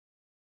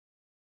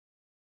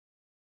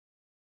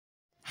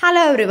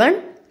Hello everyone.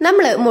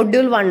 നമ്മൾ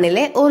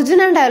module-1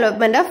 original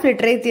development of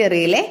literary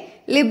തിയറിയിലെ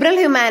liberal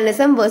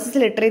humanism versus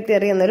literary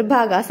theory എന്നൊരു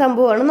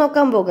സംഭവമാണ്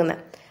നോക്കാൻ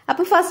പോകുന്നത്.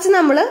 അപ്പോൾ ഫസ്റ്റ്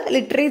നമ്മൾ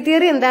ലിറ്റററി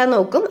തിയറി എന്താണെന്ന്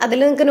നോക്കും. അതിൽ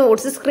നിങ്ങൾക്ക്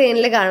നോട്ട്സ്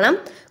സ്ക്രീനിൽ കാണാം.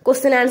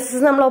 ക്വസ്റ്റ്യൻ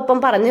ആൻസേഴ്സ് നമ്മൾ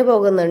ഒപ്പം പറഞ്ഞു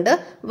പോകുന്നുണ്ട്.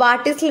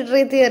 വാട്ട് ഈസ്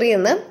ലിറ്റററി തിയറി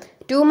എന്ന്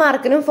 2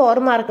 മാർക്കിനും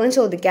 4 മാർക്കിനും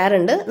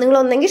ചോദിക്കാറുണ്ട്. നിങ്ങൾ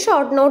ഒന്നെങ്കിൽ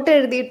ഷോർട്ട് നോട്ട്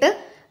എഴുതിയിട്ട്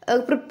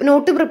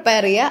നോട്ട്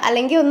പ്രിപ്പയർ ചെയ്യുക,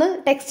 അല്ലെങ്കിൽ ഒന്ന്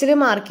ടെക്സ്റ്റിൽ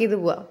മാർക്ക് ചെയ്ത്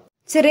പോവുക.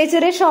 ചെറിയ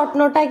ചെറിയ ഷോർട്ട്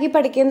നോട്ടാക്കി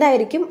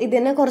പഠിക്കുന്നതായിരിക്കും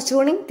ഇതിനെ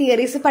കുറച്ചുകൂടി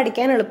തിയറീസ്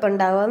പഠിക്കാൻ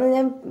എളുപ്പമുണ്ടാവുക എന്ന്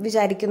ഞാൻ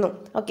വിചാരിക്കുന്നു.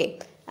 ഓക്കെ,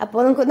 അപ്പോൾ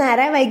നമുക്ക്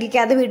നേരെ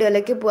വൈകിക്കാതെ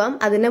വീഡിയോയിലേക്ക് പോവാം.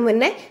 അതിന്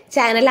മുന്നേ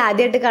ചാനൽ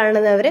ആദ്യമായിട്ട്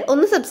കാണുന്നവര്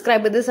ഒന്ന്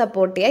സബ്സ്ക്രൈബ് ചെയ്ത്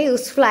സപ്പോർട്ട് ചെയ്യുക.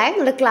 യൂസ്ഫുൾ ആയ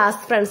നമ്മുടെ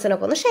ക്ലാസ്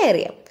ഫ്രണ്ട്സിനൊക്കെ ഒന്ന് ഷെയർ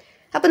ചെയ്യാം.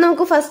 അപ്പൊ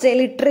നമുക്ക് ഫസ്റ്റ്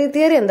ലിറ്റററി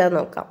തിയറി എന്താന്ന്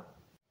നോക്കാം.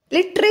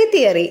 Literary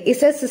theory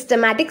is A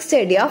systematic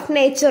study of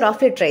nature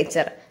of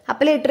literature.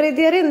 അപ്പൊ ലിറ്റററി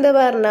തിയറി എന്താ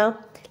പറഞ്ഞ,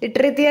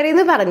 ലിറ്റററി തിയറി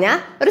എന്ന് പറഞ്ഞാൽ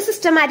ഒരു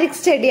സിസ്റ്റമാറ്റിക്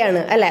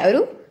സ്റ്റഡിയാണ് അല്ലെ,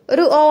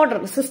 ഒരു ഓർഡർ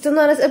സിസ്റ്റം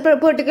എന്ന് പറഞ്ഞാൽ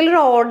പെർട്ടിക്കുലർ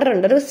ഓർഡർ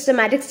ഉണ്ട്, ഒരു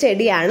systematic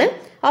സ്റ്റഡിയാണ്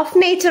of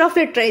nature of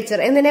literature.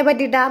 എന്തിനെ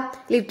പറ്റിയിട്ടാ,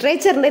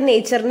 ലിറ്ററേച്ചറിന്റെ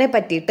നേച്ചറിനെ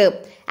പറ്റിയിട്ട്.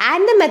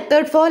 And the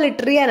method for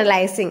literary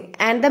analysing.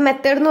 And the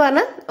method എന്ന്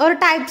പറഞ്ഞാൽ ഒരു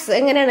ടൈപ്സ്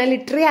എങ്ങനെയാണ്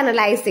ലിറ്റററി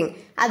അനലൈസിങ്,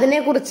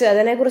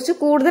 അതിനെക്കുറിച്ച്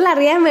കൂടുതൽ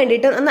അറിയാൻ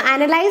വേണ്ടിയിട്ട് ഒന്ന്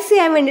അനലൈസ്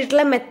ചെയ്യാൻ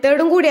വേണ്ടിയിട്ടുള്ള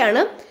മെത്തേഡും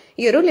കൂടിയാണ്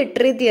ഈ ഒരു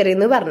ലിറ്റററി തിയറി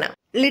എന്ന് പറഞ്ഞാൽ.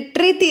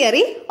 Literary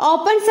theory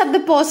opens up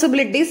the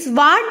possibilities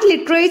what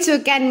literature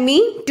can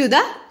mean to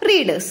the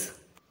readers.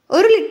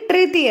 ഒരു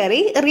ലിറ്റററി തിയറി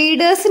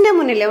റീഡേഴ്സിന്റെ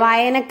മുന്നില്,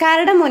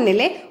 വായനക്കാരുടെ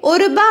മുന്നില്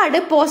ഒരുപാട്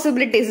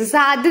പോസിബിലിറ്റീസ്,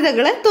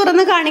 സാധ്യതകൾ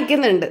തുറന്നു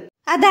കാണിക്കുന്നുണ്ട്.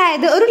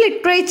 അതായത് ഒരു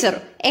ലിറ്ററേച്ചർ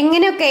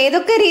എങ്ങനെയൊക്കെ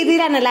ഏതൊക്കെ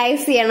രീതിയിൽ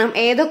അനലൈസ് ചെയ്യണം,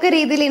 ഏതൊക്കെ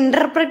രീതിയിൽ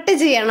ഇന്റർപ്രറ്റ്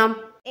ചെയ്യണം,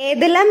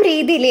 ഏതെല്ലാം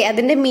രീതിയിൽ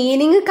അതിന്റെ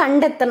മീനിങ്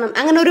കണ്ടെത്തണം,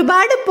 അങ്ങനെ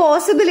ഒരുപാട്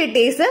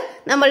പോസിബിലിറ്റീസ്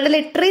നമ്മളുടെ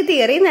ലിറ്റററി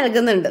തിയറി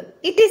നൽകുന്നുണ്ട്.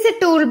 It is A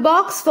tool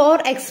box four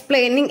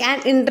explaining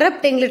and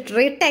ഇന്റർപ്റ്റിംഗ്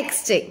literary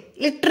text.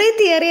 Literary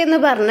theory എന്ന്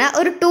പറഞ്ഞാൽ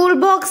ഒരു ടൂൾ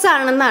ബോക്സ്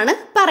ആണെന്നാണ്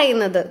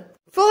പറയുന്നത്.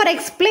 Four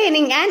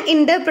explaining and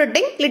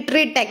interpreting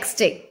literary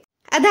text.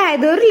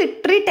 അതായത് ഒരു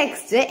ലിറ്റററി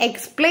ടെക്സ്റ്റ്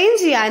എക്സ്പ്ലെയിൻ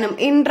ചെയ്യാനും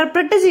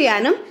ഇന്റർപ്രറ്റ്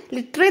ചെയ്യാനും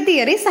ലിറ്റററി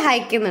തിയറി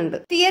സഹായിക്കുന്നുണ്ട്.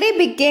 Theory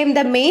became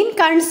the main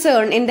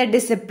concern in the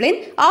discipline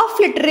of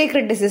literary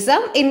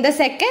criticism in the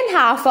second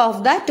half of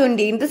the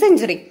 20th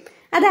century.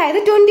 അതായത്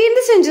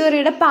 20th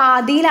സെഞ്ചുറിയുടെ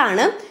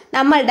പാതിയിലാണ്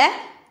നമ്മളുടെ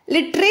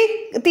literary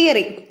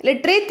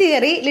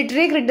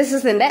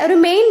ക്രിറ്റിസിസത്തിന്റെ ഒരു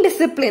main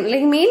discipline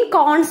അല്ലെങ്കിൽ main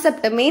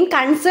concept, main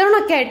concern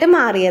ഒക്കെ ആയിട്ട്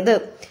മാറിയത്.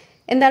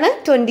 എന്താണ്,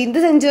 20th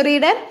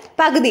സെഞ്ചുറിയുടെ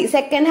പകുതി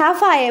സെക്കൻഡ്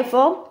ഹാഫ്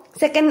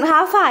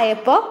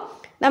ആയപ്പോ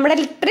നമ്മുടെ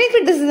ലിറ്റററി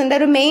ക്രിറ്റിസിസത്തിന്റെ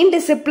ഒരു മെയിൻ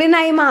ഡിസിപ്ലിൻ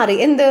ആയി മാറി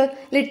എന്ത്,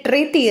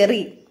 ലിറ്റററി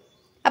തിയറി.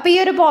 അപ്പൊ ഈ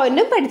ഒരു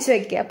പോയിന്റും പഠിച്ചു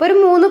വെക്കുക. അപ്പൊ ഒരു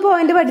 4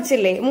 പോയിന്റ്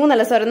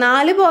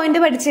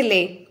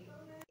പഠിച്ചില്ലേ.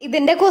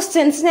 ഇതിന്റെ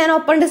ക്വസ്റ്റ്യൻസ് ഞാൻ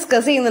ഒപ്പം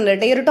ഡിസ്കസ് ചെയ്യുന്നുണ്ട്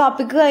കേട്ടോ. ഈ ഒരു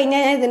ടോപ്പിക്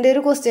കഴിഞ്ഞാൽ ഞാൻ ഇതിന്റെ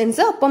ഒരു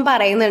ക്വസ്റ്റ്യൻസ് ഒപ്പം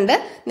പറയുന്നുണ്ട്.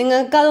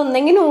 നിങ്ങൾക്ക്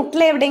അതൊന്നെങ്കിൽ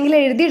നോട്ടിൽ എവിടെയെങ്കിലും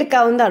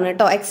എഴുതിയെടുക്കാവുന്നതാണ്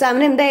കേട്ടോ.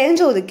 എക്സാമിന് എന്തായാലും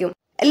ചോദിക്കും.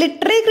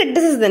 ലിറ്റററി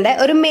ക്രിറ്റിസിസത്തിന്റെ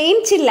ഒരു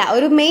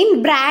മെയിൻ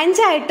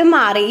ബ്രാഞ്ച് ആയിട്ട്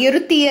മാറി ഈ ഒരു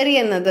തിയറി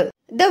എന്നത്.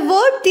 The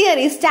word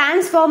theory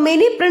stands for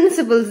many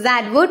principles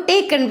that were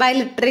taken by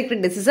literary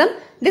criticism,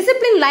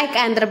 discipline like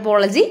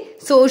anthropology,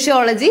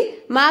 sociology,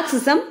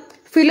 Marxism,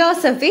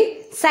 philosophy,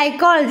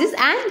 psychology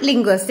and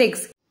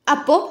linguistics.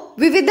 അപ്പോ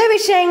വിവിധ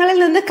വിഷയങ്ങളിൽ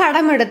നിന്ന്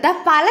കടമെടുത്ത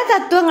പല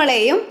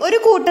തത്വങ്ങളെയും ഒരു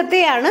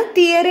കൂട്ടത്തെയാണ്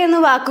തിയറി എന്ന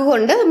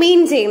വാക്കുകൊണ്ട് മീൻ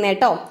ചെയ്യുന്നത്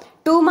കേട്ടോ.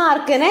 2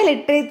 മാർക്കിന്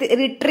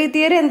ലിറ്റററി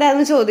തിയറി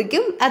എന്താണെന്ന്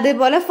ചോദിക്കും.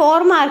 അതേപോലെ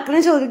 4 മാർക്കിന്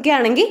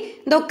ചോദിക്കുകയാണെങ്കിൽ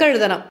ഇതൊക്കെ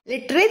എഴുതണം.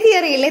 ലിറ്റററി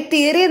തിയറിയിലെ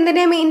തിയറി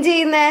എന്തിനാ മീൻ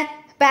ചെയ്യുന്നത്,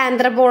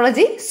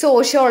 anthropology,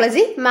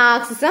 sociology,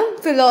 Marxism,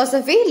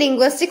 philosophy,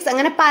 linguistics,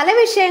 അങ്ങനെ പല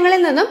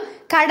വിഷയങ്ങളിൽ നിന്നും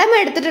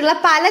കടമെടുത്തിട്ടുള്ള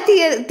പല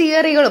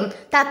തിയറികളും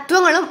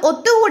തത്വങ്ങളും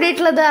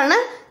ഒത്തുകൂടിയിട്ടുള്ളതാണ്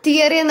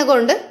തിയറി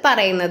എന്നുകൊണ്ട്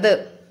പറയുന്നത്.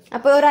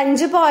 അപ്പൊ ഒരു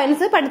 5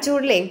 പോയിന്റ്സ്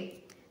പഠിച്ചുകൂടില്ലേ.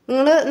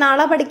 നിങ്ങൾ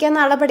നാളെ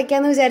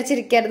പഠിക്കാന്ന്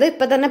വിചാരിച്ചിരിക്കരുത്,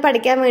 ഇപ്പൊ തന്നെ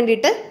പഠിക്കാൻ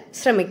വേണ്ടിയിട്ട്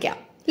ശ്രമിക്കാം.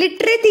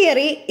 Literary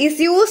theory is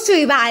used to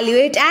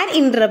evaluate and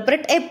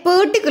interpret A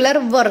particular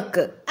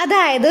work.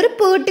 അതായത് ഒരു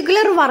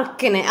പെർട്ടിക്കുലർ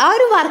വർക്കിനെ, ആ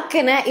ഒരു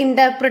വർക്കിനെ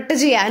ഇന്റർപ്രറ്റ്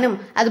ചെയ്യാനും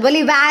അതുപോലെ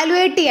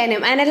ഇവാലുവേറ്റ്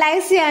ചെയ്യാനും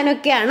അനലൈസ് ചെയ്യാനും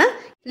ഒക്കെയാണ്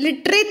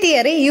ലിറ്റററി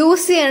തിയറി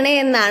യൂസ് ചെയ്യണേ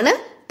എന്നാണ്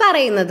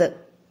പറയുന്നത്.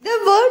 The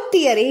word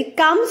theory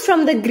comes from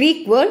the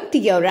Greek word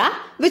theora,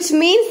 which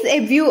means a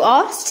view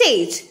or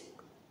stage.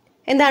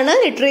 എന്താണ്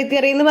ലിറ്റററി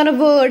തിയറി എന്ന് പറഞ്ഞ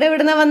വേർഡ്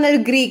എവിടുന്ന വന്ന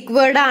ഒരു ഗ്രീക്ക്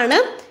വേർഡ് ആണ്.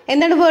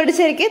 എന്താണ് വേർഡ്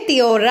ശരിക്കും,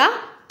 തിയോറ,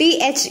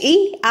 THEORIA,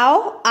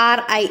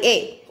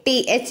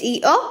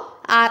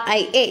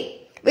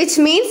 which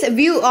means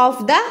view of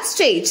the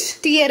stage.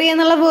 Theory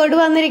എന്നുള്ള വേർഡ്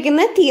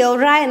വന്നിരിക്കുന്നത്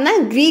തിയോറ എന്ന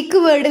ഗ്രീക്ക്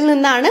വേർഡിൽ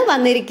നിന്നാണ്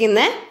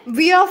വന്നിരിക്കുന്നത്.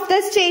 വ്യൂ ഓഫ് ദ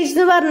സ്റ്റേജ്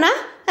എന്ന് പറഞ്ഞാൽ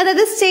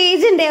അതായത്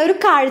സ്റ്റേജിന്റെ ഒരു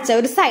കാഴ്ച,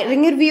 ഒരു സൈഡ്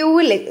ഒരു വ്യൂ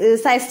ഇല്ലേ,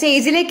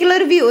 സ്റ്റേജിലേക്കുള്ള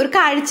ഒരു വ്യൂ, ഒരു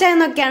കാഴ്ച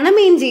എന്നൊക്കെയാണ്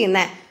മീൻ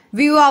ചെയ്യുന്നത്.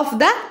 View of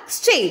the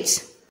stage.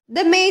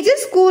 The major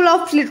school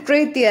of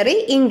literary theory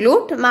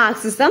include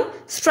Marxism,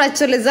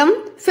 Structuralism,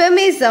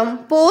 Feminism,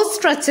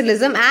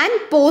 Post-Structuralism and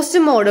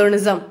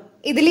Postmodernism.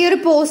 ഇതിൽ ഈ ഒരു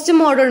പോസ്റ്റ്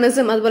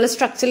മോഡേണിസം, അതുപോലെ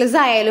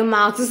സ്ട്രക്ചറലിസം ആയാലും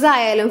മാർക്സിസം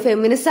ആയാലും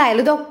ഫെമിനിസം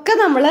ആയാലും ഇതൊക്കെ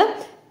നമ്മൾ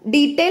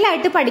ഡീറ്റെയിൽ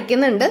ആയിട്ട്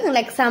പഠിക്കുന്നുണ്ട്. നിങ്ങൾ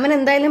എക്സാമിന്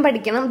എന്തായാലും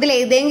പഠിക്കണം. ഇതിൽ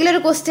ഏതെങ്കിലും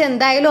ഒരു ക്വസ്റ്റ്യൻ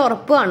എന്തായാലും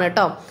ഉറപ്പാണ്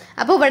കേട്ടോ.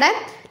 അപ്പൊ ഇവിടെ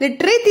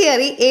ലിറ്റററി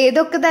തിയറി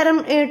ഏതൊക്കെ തരം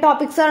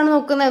ടോപ്പിക്സ് ആണ്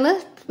നോക്കുന്നതെന്ന്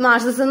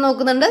മാർക്സിസം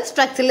നോക്കുന്നുണ്ട്,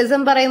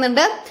 സ്ട്രക്ചറലിസം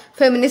പറയുന്നുണ്ട്,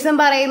 ഫെമിനിസം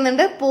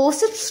പറയുന്നുണ്ട്,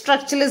 പോസ്റ്റ്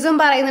സ്ട്രക്ചറലിസം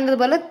പറയുന്നുണ്ട്,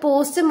 അതുപോലെ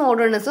പോസ്റ്റ്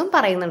മോഡേണിസം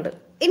പറയുന്നുണ്ട്.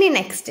 ഇനി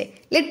next,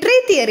 literary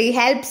theory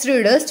helps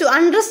readers to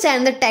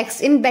understand the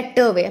text in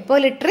better വേ. അപ്പോൾ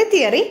ലിറ്റററി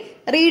തിയറി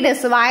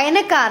റീഡേഴ്സ്,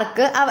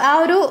 വായനക്കാർക്ക് ആ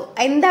ഒരു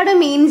എന്താണ്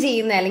മീൻ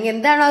ചെയ്യുന്നത് അല്ലെങ്കിൽ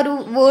എന്താണ് ആ ഒരു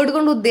വേർഡ്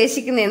കൊണ്ട്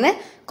ഉദ്ദേശിക്കുന്നതെന്ന്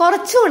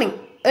കുറച്ചുകൂടി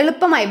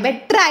എളുപ്പമായി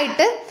ബെറ്റർ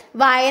ആയിട്ട്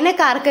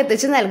വായനക്കാർക്ക്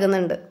എത്തിച്ചു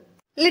നൽകുന്നുണ്ട്.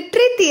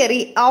 Literary theory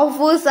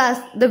offers us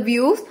the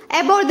views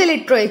about the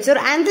literature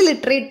and the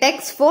literary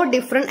text for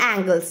different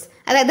angles.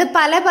 അതായത്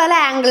പല പല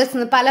ആംഗിൾസ്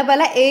നിന്ന്, പല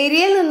പല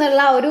ഏരിയയിൽ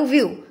നിന്നുള്ള ഒരു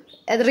വ്യൂ,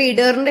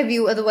 റീഡറിന്റെ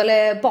വ്യൂ, അതുപോലെ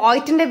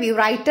പോയിറ്റിന്റെ വ്യൂ,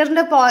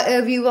 റൈറ്ററിന്റെ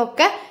വ്യൂ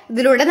ഒക്കെ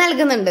ഇതിലൂടെ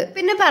നൽകുന്നുണ്ട്.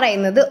 പിന്നെ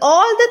പറയുന്നത്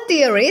all the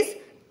theories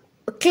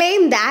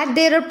claim that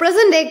they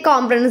represent a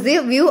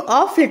comprehensive view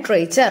of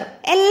literature.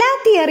 എല്ലാ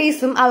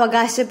തിയറീസും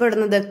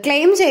അവകാശപ്പെടുന്നത്,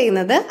 ക്ലെയിം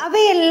ചെയ്യുന്നത്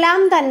അവയെല്ലാം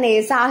തന്നെ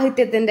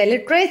സാഹിത്യത്തിന്റെ,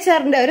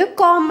 ലിറ്ററേച്ചറിന്റെ ഒരു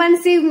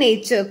കോമ്പൻസീവ്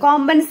നേച്ചർ,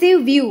 കോമ്പൻസീവ്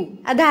വ്യൂ,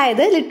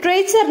 അതായത്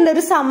ലിറ്ററേച്ചറിന്റെ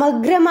ഒരു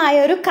സമഗ്രമായ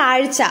ഒരു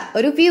കാഴ്ച,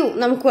 ഒരു വ്യൂ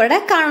നമുക്കിവിടെ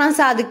കാണാൻ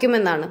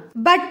സാധിക്കുമെന്നാണ്.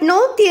 But no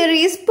theory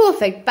is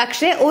perfect.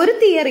 പക്ഷെ ഒരു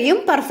തിയറിയും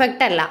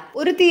പെർഫെക്റ്റ് അല്ല,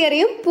 ഒരു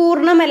തിയറിയും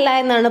പൂർണ്ണമല്ല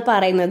എന്നാണ്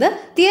പറയുന്നത്.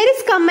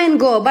 Theories come and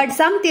go, but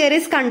some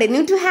theories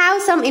continue to have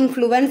some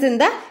influence in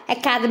the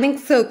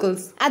academic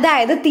circles.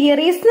 അതായത്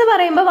തിയറീസ് എന്ന്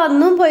പറയുമ്പോൾ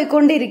വന്നും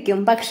പോയിക്കൊണ്ടിരിക്കും,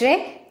 പക്ഷെ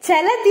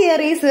ചില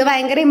തിയറീസ്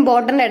ഭയങ്കര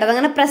ഇമ്പോർട്ടന്റ് ആയിട്ട്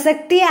അതങ്ങനെ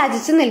പ്രസക്തി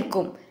ആർജിച്ചു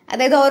നിൽക്കും.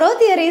 അതായത് ഓരോ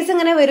തിയറീസ്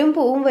ഇങ്ങനെ വരും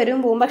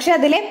പോവും, പക്ഷെ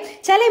അതിലെ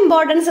ചില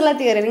ഇമ്പോർട്ടൻസ് ഉള്ള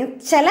തിയറി,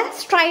 ചില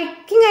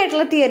സ്ട്രൈക്കിംഗ്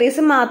ആയിട്ടുള്ള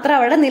തിയറീസ് മാത്രം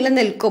അവിടെ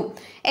നിലനിൽക്കും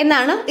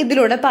എന്നാണ്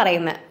ഇതിലൂടെ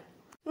പറയുന്നത്.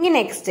 ഇനി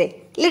next,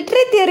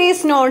 literary theory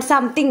is not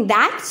something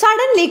that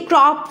suddenly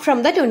crop from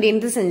the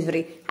 20th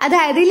century.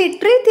 അതായത്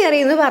ലിറ്റററി തിയറി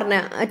എന്ന് പറഞ്ഞ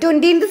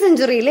 20th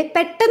centuryയിൽ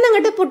പെട്ടെന്ന്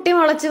അങ്ങോട്ട്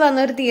പൊട്ടിമുളച്ച് വന്ന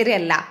ഒരു തിയറി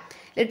അല്ല.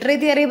 ലിറ്റററി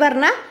തിയറി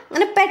പറഞ്ഞാൽ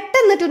അങ്ങനെ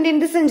പെട്ടെന്ന്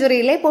 20th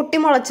centuryയിൽ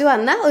പൊട്ടിമുളച്ച്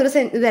വന്ന ഒരു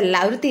ഇതല്ല,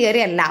 ഒരു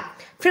തിയറി അല്ല.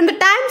 From the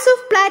times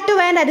of Plato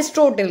and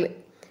Aristotle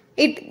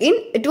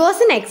it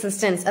was in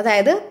existence.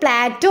 അതായത്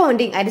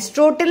പ്ലാറ്റോന്റെയും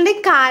അരിസ്റ്റോട്ടലിന്റെ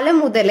കാലം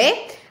മുതലേ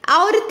ആ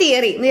ഒരു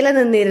തിയറി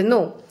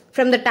നിലനിന്നിരുന്നു.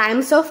 From the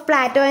times of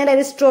Plato and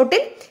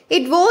Aristotle,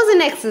 it was in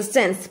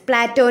existence.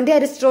 പ്ലാറ്റോന്റെ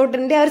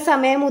അരിസ്റ്റോട്ടലിന്റെ ആ ഒരു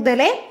സമയം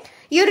മുതലേ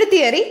ഈ ഒരു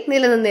തിയറി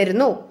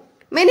നിലനിന്നിരുന്നു.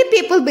 Many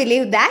people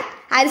believe that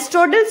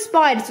Aristotle's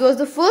poets was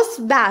the first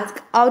batch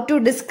out to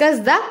discuss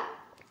the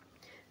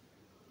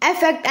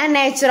effect and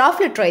nature of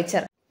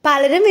literature.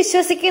 പലരും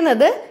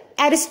വിശ്വസിക്കുന്നത്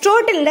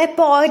അരിസ്റ്റോട്ടലിന്റെ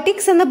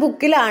poetics എന്ന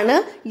ബുക്കിലാണ്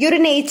ഈ ഒരു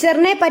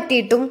നേച്ചറിനെ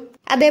പറ്റിയിട്ടും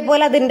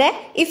അതേപോലെ അതിന്റെ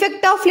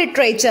ഇഫക്ട് ഓഫ്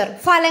ലിറ്ററേച്ചർ,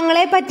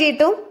 ഫലങ്ങളെ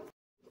പറ്റിയിട്ടും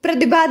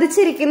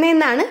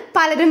പ്രതിപാദിച്ചിരിക്കുന്നതെന്നാണ്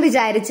പലരും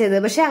വിചാരിച്ചത്.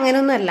 പക്ഷെ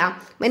അങ്ങനെയൊന്നുമല്ല.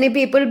 Many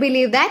people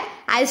believe that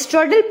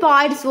Aristotle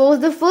Poets was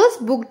the first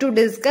book to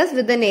discuss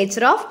with the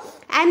nature of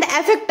and the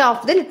effect of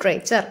the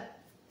literature.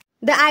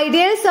 The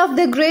ideas of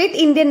the great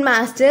Indian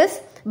masters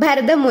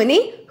Bharata Muni,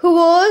 who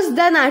was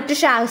the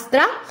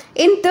Natyashastra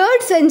in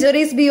 3rd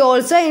centuries, be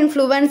also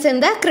influenced in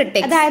the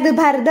critics. അതായത്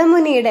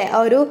ഭരതമുനിയുടെ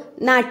ഒരു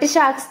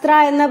നാട്യശാസ്ത്ര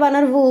എന്ന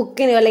പറഞ്ഞ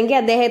ബുക്കിനെയോ അല്ലെങ്കിൽ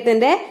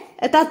അദ്ദേഹത്തിന്റെ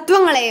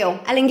തത്വങ്ങളെയോ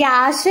അല്ലെങ്കിൽ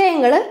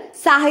ആശയങ്ങള്,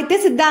 സാഹിത്യ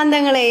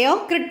സിദ്ധാന്തങ്ങളെയോ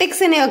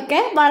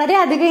ക്രിട്ടിക്സിനെയൊക്കെ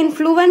വളരെയധികം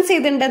ഇൻഫ്ലുവൻസ്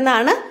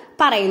ചെയ്തിട്ടുണ്ടെന്നാണ്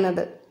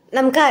പറയുന്നത്.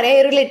 നമുക്കറിയാം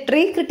ഒരു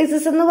ലിറ്റററി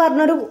ക്രിറ്റിസിസം എന്ന്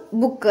പറഞ്ഞൊരു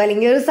ബുക്ക്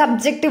അല്ലെങ്കിൽ ഒരു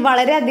സബ്ജക്ട്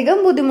വളരെയധികം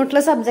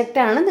ബുദ്ധിമുട്ടുള്ള സബ്ജക്റ്റ്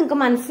ആണ്. നിങ്ങൾക്ക്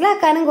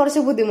മനസ്സിലാക്കാനും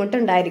കുറച്ച്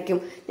ബുദ്ധിമുട്ടുണ്ടായിരിക്കും.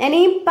 ഞാൻ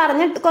ഈ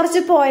പറഞ്ഞ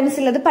കുറച്ച്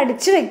പോയിന്റ്സിൽ അത്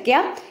പഠിച്ചു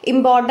വെക്കുക,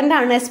 ഇമ്പോർട്ടന്റ്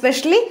ആണ്.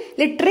 എസ്പെഷ്യലി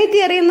ലിറ്റററി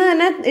തിയറി എന്ന്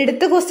തന്നെ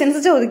എടുത്ത്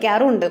ക്വസ്റ്റ്യൻസ്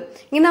ചോദിക്കാറുണ്ട്.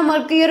 ഇനി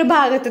നമ്മൾക്ക് ഈ ഒരു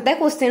ഭാഗത്തെ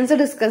ക്വസ്റ്റ്യൻസ്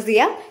ഡിസ്കസ്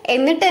ചെയ്യാം,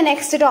 എന്നിട്ട്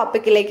നെക്സ്റ്റ്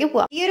ടോപ്പിക്കിലേക്ക്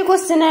പോവാം. ഈ ഒരു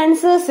ക്വസ്റ്റ്യൻ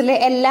ആൻസേഴ്സിൽ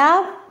എല്ലാ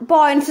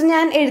പോയിന്റ്സും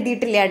ഞാൻ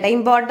എഴുതിയിട്ടില്ല കേട്ടോ.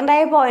 ഇമ്പോർട്ടന്റ്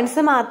ആയ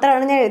പോയിന്റ്സ്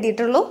മാത്രമാണ് ഞാൻ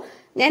എഴുതിയിട്ടുള്ളൂ.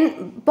 ഞാൻ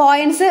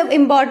പോയിന്റ്സ്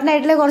ഇമ്പോർട്ടന്റ്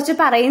ആയിട്ടുള്ള കുറച്ച്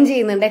പറയുകയും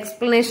ചെയ്യുന്നുണ്ട്,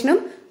 എക്സ്പ്ലനേഷനും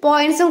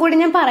പോയിന്റ്സും കൂടി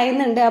ഞാൻ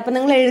പറയുന്നുണ്ട്. അപ്പൊ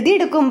നിങ്ങൾ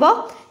എഴുതിയെടുക്കുമ്പോൾ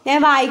ഞാൻ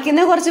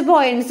വായിക്കുന്ന കുറച്ച്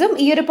പോയിന്റ്സും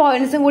ഈ ഒരു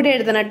പോയിന്റ്സും കൂടി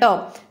എഴുതണം കേട്ടോ.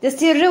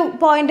 ജസ്റ്റ് ഈ ഒരു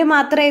പോയിന്റ്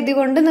മാത്രം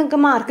എഴുതിക്കൊണ്ട് നിങ്ങൾക്ക്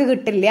മാർക്ക്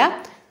കിട്ടില്ല.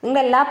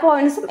 നിങ്ങൾ എല്ലാ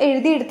പോയിന്റ്സും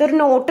എഴുതിയെടുത്തൊരു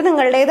നോട്ട്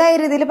നിങ്ങളുടേതായ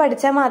രീതിയിൽ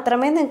പഠിച്ചാൽ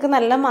മാത്രമേ നിങ്ങൾക്ക്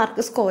നല്ല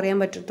മാർക്ക് സ്കോർ ചെയ്യാൻ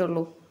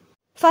പറ്റത്തുള്ളൂ.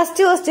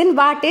 First question,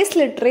 what is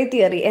literary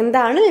theory?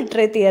 എന്താണ്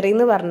ലിറ്റററി തിയറി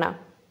എന്ന് പറഞ്ഞാൽ?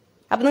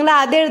 അപ്പൊ നിങ്ങൾ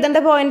ആദ്യം എഴുതേണ്ട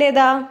പോയിന്റ്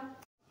ഏതാ?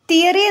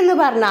 തിയറി എന്ന്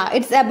പറഞ്ഞാൽ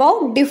it's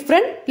about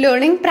different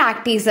learning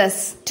practices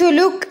to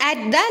look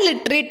at the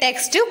literary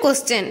text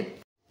question.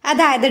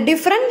 അതായത്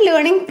ഡിഫറെന്റ്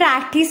ലേണിംഗ്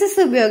പ്രാക്ടീസസ്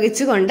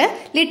ഉപയോഗിച്ചുകൊണ്ട്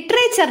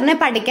ലിറ്ററേച്ചറിനെ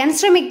പഠിക്കാൻ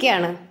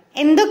ശ്രമിക്കുകയാണ്.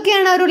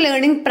 എന്തൊക്കെയാണ് ഒരു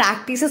ലേണിംഗ്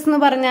പ്രാക്ടീസസ് എന്ന്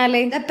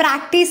പറഞ്ഞാല്? The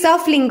practice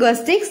of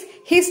linguistics,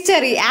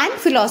 history and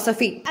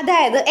philosophy.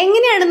 അതായത്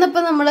എങ്ങനെയാണെന്ന്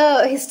ഇപ്പൊ നമ്മള്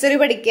ഹിസ്റ്ററി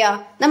പഠിക്കുക,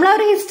 നമ്മൾ ആ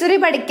ഒരു ഹിസ്റ്ററി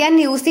പഠിക്കാൻ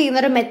യൂസ്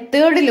ചെയ്യുന്ന ഒരു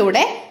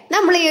മെത്തേഡിലൂടെ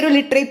നമ്മൾ ഈ ഒരു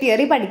ലിറ്റററി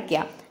തിയറി പഠിക്കുക.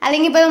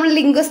 അല്ലെങ്കിൽ ഇപ്പൊ നമ്മൾ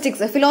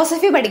ലിംഗ്വിസ്റ്റിക്സ്,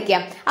 ഫിലോസഫി പഠിക്കുക.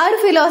 ആ ഒരു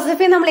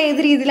ഫിലോസഫി നമ്മൾ ഏത്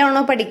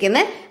രീതിയിലാണോ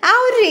പഠിക്കുന്നത് ആ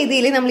ഒരു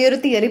രീതിയിൽ നമ്മൾ ഈ ഒരു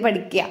തിയറി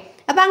പഠിക്കുക.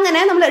 അപ്പൊ അങ്ങനെ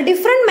നമ്മൾ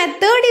ഡിഫറെന്റ്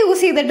മെത്തേഡ്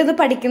യൂസ് ചെയ്തിട്ട് ഇത്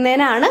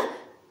പഠിക്കുന്നതിനാണ്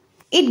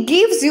it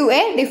gives you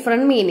A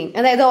different meaning.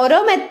 അതായത് ഓരോ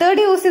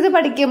മെത്തേഡ് യൂസ് ചെയ്ത്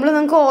പഠിക്കുമ്പോൾ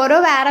നമുക്ക് ഓരോ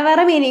വേറെ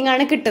വേറെ മീനിങ്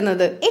ആണ്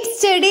കിട്ടുന്നത്. It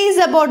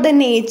studies about the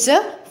nature,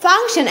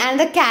 function and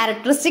the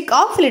characteristic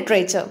of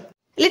literature.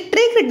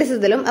 Literary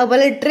ക്രിറ്റിസിസത്തിലും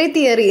അതുപോലെ ലിറ്റററി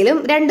തിയറിയിലും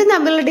രണ്ടും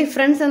തമ്മിലുള്ള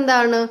ഡിഫറൻസ്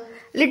എന്താണ്?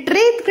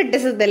 ലിറ്റററി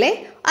ക്രിറ്റിസിസത്തില്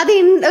അത്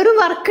ഒരു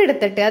വർക്ക്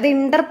എടുത്തിട്ട് അത്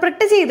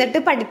ഇന്റർപ്രറ്റ് ചെയ്തിട്ട്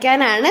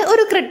പഠിക്കാനാണ്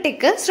ഒരു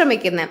ക്രിട്ടിക്ക്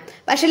ശ്രമിക്കുന്നത്.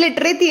 പക്ഷെ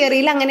ലിറ്റററി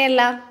തിയറിയിൽ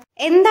അങ്ങനെയല്ല.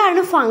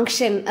 എന്താണ്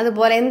ഫങ്ഷൻ,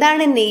 അതുപോലെ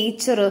എന്താണ്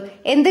നേച്ചർ,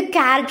 എന്ത്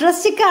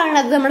ക്യാരക്ടറിസ്റ്റിക് ആണ്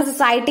അത് നമ്മുടെ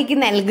സൊസൈറ്റിക്ക്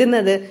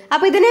നൽകുന്നത്.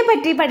 അപ്പൊ ഇതിനെ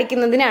പറ്റി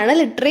പഠിക്കുന്നതിനാണ്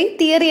ലിറ്റററി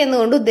തിയറി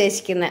എന്നുകൊണ്ട്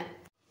ഉദ്ദേശിക്കുന്നത്.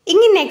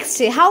 ഇനി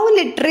next, how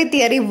literary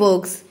theory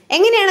works.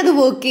 എങ്ങനെയാണ് അത്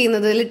വർക്ക്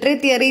ചെയ്യുന്നത്? Literary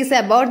theory is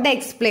about the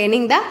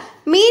explaining the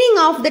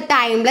meaning of the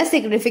timeless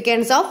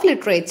significance of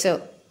literature.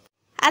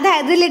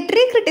 അതായത്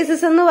ലിറ്റററി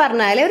ക്രിറ്റിസിസം എന്ന്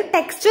പറഞ്ഞാൽ ഒരു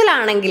ടെക്സ്റ്റുവൽ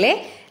ആണെങ്കിൽ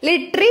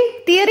ലിറ്റററി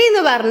തിയറി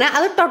എന്ന് പറഞ്ഞാൽ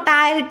അത്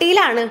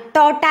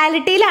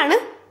ടോട്ടാലിറ്റിയിലാണ്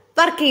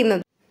വർക്ക്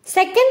ചെയ്യുന്നത്.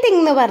 സെക്കൻഡ് തിങ്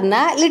എന്ന്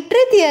പറഞ്ഞാൽ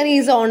literary theory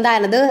is on the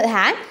another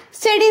hand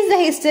studies the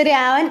history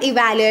and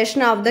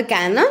evaluation of the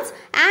കാനൺസ്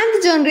and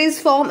the ജോണറീസ്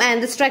form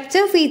and the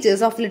structure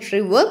features of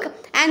literary work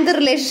and the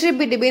relationship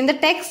between the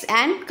text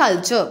and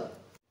culture.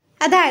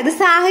 അതായത്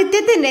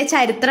സാഹിത്യത്തിന്റെ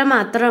ചരിത്രം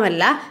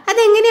മാത്രമല്ല,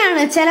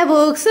 അതെങ്ങനെയാണ് ചില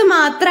works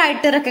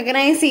മാത്രമായിട്ട്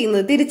recognise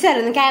ചെയ്യുന്നത്,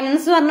 തിരിച്ചറിയുന്നത്.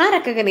 കാനൺസ് പറഞ്ഞാൽ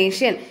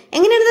recognition.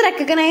 എങ്ങനെയാണ് ഇത്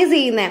റെക്കഗ്നൈസ്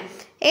ചെയ്യുന്നത്?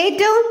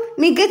 ഏറ്റവും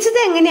മികച്ചത്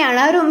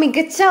എങ്ങനെയാണ്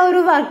മികച്ച ഒരു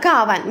വർക്ക്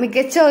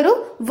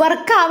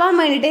ആവാൻ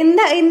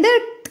വേണ്ടിയിട്ട് എന്ത്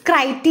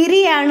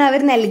ക്രൈറ്റീരിയ ആണ്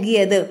അവർ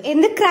നൽകിയത്,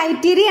 എന്ത്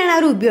ക്രൈറ്റീരിയ ആണ്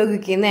അവർ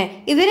ഉപയോഗിക്കുന്നത്,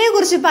 ഇതിനെ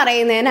കുറിച്ച്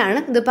പറയുന്നതിനാണ്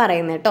ഇത്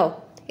പറയുന്നത് കേട്ടോ.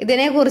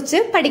 ഇതിനെ കുറിച്ച്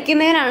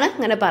പഠിക്കുന്നതിനാണ്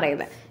ഇങ്ങനെ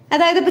പറയുന്നത്.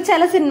 അതായത് ഇപ്പൊ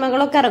ചില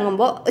സിനിമകളൊക്കെ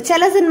ഇറങ്ങുമ്പോൾ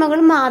ചില സിനിമകൾ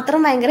മാത്രം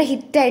ഭയങ്കര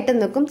ഹിറ്റായിട്ട്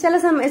നിൽക്കും,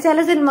 ചില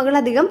സിനിമകൾ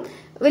അധികം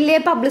വലിയ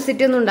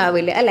പബ്ലിസിറ്റി ഒന്നും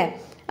ഉണ്ടാവില്ല അല്ലെ.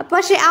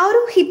 പക്ഷെ ആ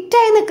ഒരു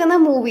ഹിറ്റായി നിൽക്കുന്ന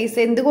മൂവീസ്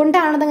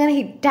എന്തുകൊണ്ടാണ് അതങ്ങനെ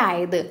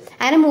ഹിറ്റായത്?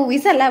 അങ്ങനെ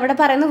മൂവീസ് അല്ല, ഇവിടെ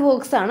പറയുന്ന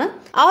വർക്ക്സ് ആണ്.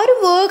 ആ ഒരു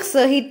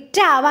വർക്ക്സ്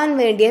ഹിറ്റ് ആവാൻ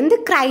വേണ്ടി എന്ത്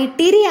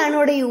ക്രൈറ്റീരിയ ആണ്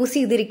ഇവിടെ യൂസ്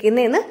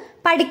ചെയ്തിരിക്കുന്നതെന്ന്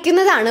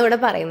പഠിക്കുന്നതാണ് ഇവിടെ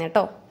പറയുന്നത്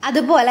കേട്ടോ.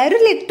 അതുപോലെ ഒരു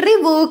ലിറ്റററി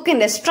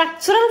വർക്കിന്റെ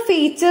സ്ട്രക്ചറൽ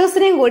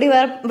ഫീച്ചേഴ്സിനെയും കൂടി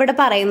ഇവിടെ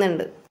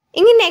പറയുന്നുണ്ട്.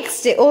 ഇനി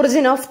next,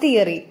 origin of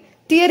theory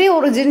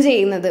origin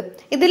ചെയ്യുന്നത്.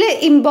 ഇതിൽ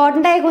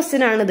ഇമ്പോർട്ടന്റ് ആയ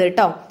ക്വസ്റ്റ്യൻ ആണ് ഇത്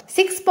കേട്ടോ.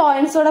 6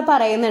 points ഇവിടെ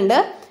പറയുന്നുണ്ട്.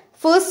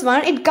 First one,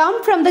 it come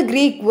from the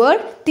Greek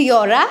word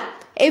തിയോറ,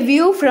 A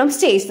view from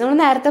stage. നമ്മൾ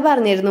നേരത്തെ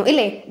പറഞ്ഞിരുന്നു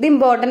ഇല്ലേ, ഇത്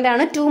ഇമ്പോർട്ടന്റ്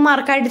ആണ്. 2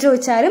 മാർക്കായിട്ട്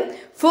ചോദിച്ചാലും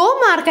 4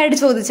 മാർക്കായിട്ട്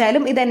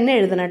ചോദിച്ചാലും ഇത് തന്നെ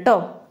എഴുതണം കേട്ടോ.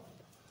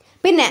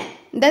 പിന്നെ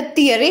the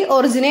theory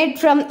originate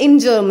in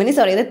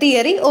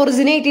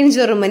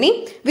Germany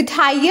with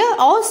higher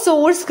or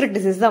source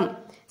criticism.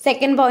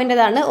 Second point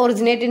അതാണ്,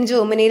 ഒറിജിനേറ്റ് ഇൻ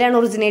ജർമ്മനിയിലാണ്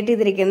ഒറിജിനേറ്റ്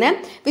ചെയ്തിരിക്കുന്നത്,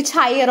 which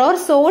higher or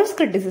source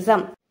criticism.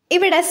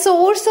 ഇവിടെ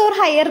സോഴ്സ് ഓർ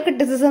ഹയർ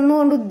ക്രിറ്റിസിസം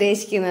എന്നുകൊണ്ട്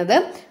ഉദ്ദേശിക്കുന്നത്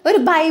ഒരു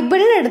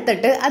ബൈബിളിനെ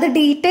എടുത്തിട്ട് അത്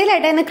ഡീറ്റെയിൽ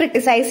ആയിട്ട് തന്നെ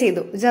ക്രിട്ടിസൈസ്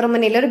ചെയ്തു.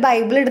 ജർമ്മനിയിൽ ഒരു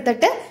ബൈബിൾ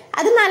എടുത്തിട്ട്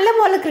അത്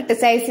നല്ലപോലെ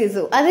ക്രിട്ടിസൈസ്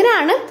ചെയ്തു.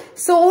 അതിനാണ്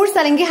സോഴ്സ്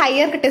അല്ലെങ്കിൽ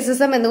ഹയർ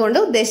ക്രിറ്റിസിസം എന്നുകൊണ്ട്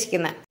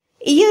ഉദ്ദേശിക്കുന്നത്.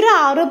 ഈ ഒരു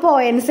 6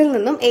 പോയിന്റ്സിൽ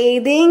നിന്നും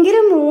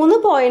ഏതെങ്കിലും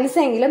 3 പോയിന്റ്സ്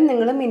എങ്കിലും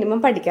നിങ്ങൾ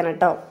മിനിമം പഠിക്കണം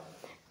കേട്ടോ.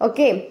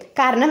 ഓക്കെ,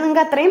 കാരണം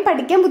നിങ്ങൾക്ക് അത്രയും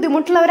പഠിക്കാൻ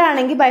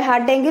ബുദ്ധിമുട്ടുള്ളവരാണെങ്കിൽ ബൈ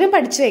ഹാർട്ടെങ്കിലും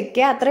പഠിച്ചു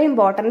വെക്കുക, അത്രയും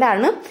ഇമ്പോർട്ടന്റ്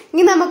ആണ്.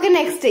 ഇനി നമുക്ക്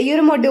നെക്സ്റ്റ് ഈ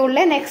ഒരു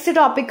മൊഡ്യൂളിലെ നെക്സ്റ്റ്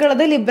ടോപ്പിക്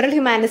ഉള്ളത് ലിബറൽ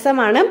ഹ്യൂമാനിസം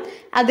ആണ്.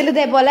 അതിൽ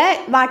ഇതേപോലെ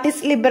വാട്ട്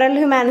ഈസ് ലിബറൽ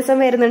ഹ്യൂമാനിസം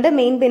വരുന്നുണ്ട്,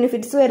 മെയിൻ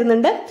ബെനിഫിറ്റ്സ്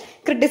വരുന്നുണ്ട്,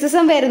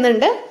 ക്രിറ്റിസിസം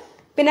വരുന്നുണ്ട്,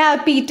 പിന്നെ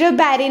പീറ്റർ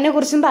ബാരിനെ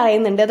കുറിച്ചും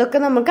പറയുന്നുണ്ട്.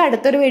 അതൊക്കെ നമുക്ക്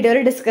അടുത്തൊരു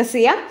വീഡിയോയിൽ ഡിസ്കസ്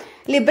ചെയ്യാം.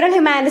 ലിബറൽ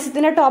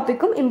ഹ്യൂമാനിസത്തിന്റെ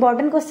ടോപ്പിക്കും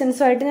ഇമ്പോർട്ടന്റ്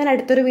ക്വസ്റ്റ്യൻസുമായിട്ട് ഞാൻ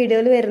അടുത്തൊരു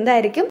വീഡിയോയിൽ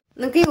വരുന്നതായിരിക്കും.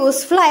 നിങ്ങൾക്ക്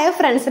യൂസ്ഫുൾ ആയ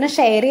ഫ്രണ്ട്സിനെ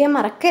ഷെയർ ചെയ്യാൻ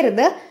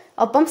മറക്കരുത്.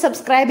 ഒപ്പം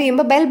സബ്സ്ക്രൈബ്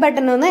ചെയ്യുമ്പോൾ ബെൽ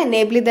ബട്ടൺ ഒന്ന്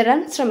എനേബിൾ ചെയ്തിടാൻ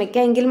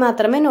ശ്രമിക്കുക, എങ്കിൽ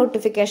മാത്രമേ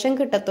നോട്ടിഫിക്കേഷൻ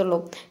കിട്ടത്തുള്ളൂ.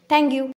 താങ്ക്